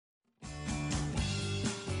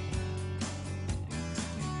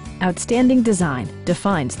Outstanding design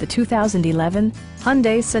defines the 2011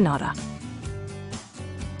 Hyundai Sonata.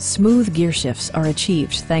 Smooth gear shifts are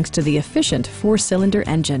achieved thanks to the efficient 4-cylinder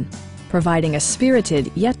engine, providing a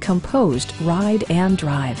spirited yet composed ride and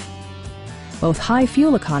drive. Both high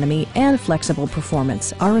fuel economy and flexible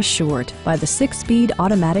performance are assured by the 6-speed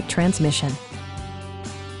automatic transmission.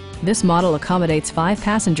 This model accommodates 5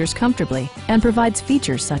 passengers comfortably and provides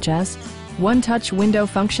features such as one-touch window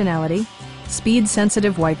functionality,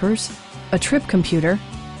 speed-sensitive wipers, a trip computer,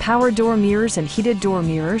 power door mirrors and heated door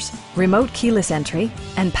mirrors, remote keyless entry,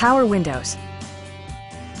 and power windows.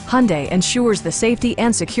 Hyundai ensures the safety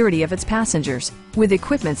and security of its passengers with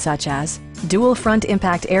equipment such as dual front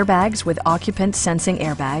impact airbags with occupant sensing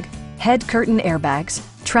airbag, head curtain airbags,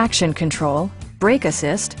 traction control, brake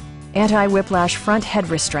assist, anti-whiplash front head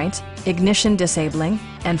restraints, ignition disabling,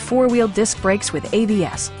 and 4-wheel disc brakes with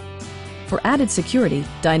ABS. For added security,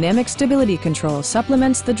 dynamic stability control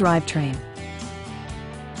supplements the drivetrain.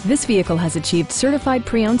 This vehicle has achieved certified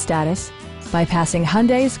pre-owned status by passing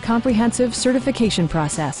Hyundai's comprehensive certification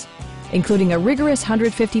process, including a rigorous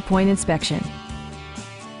 150-point inspection.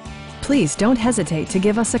 Please don't hesitate to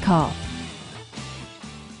give us a call.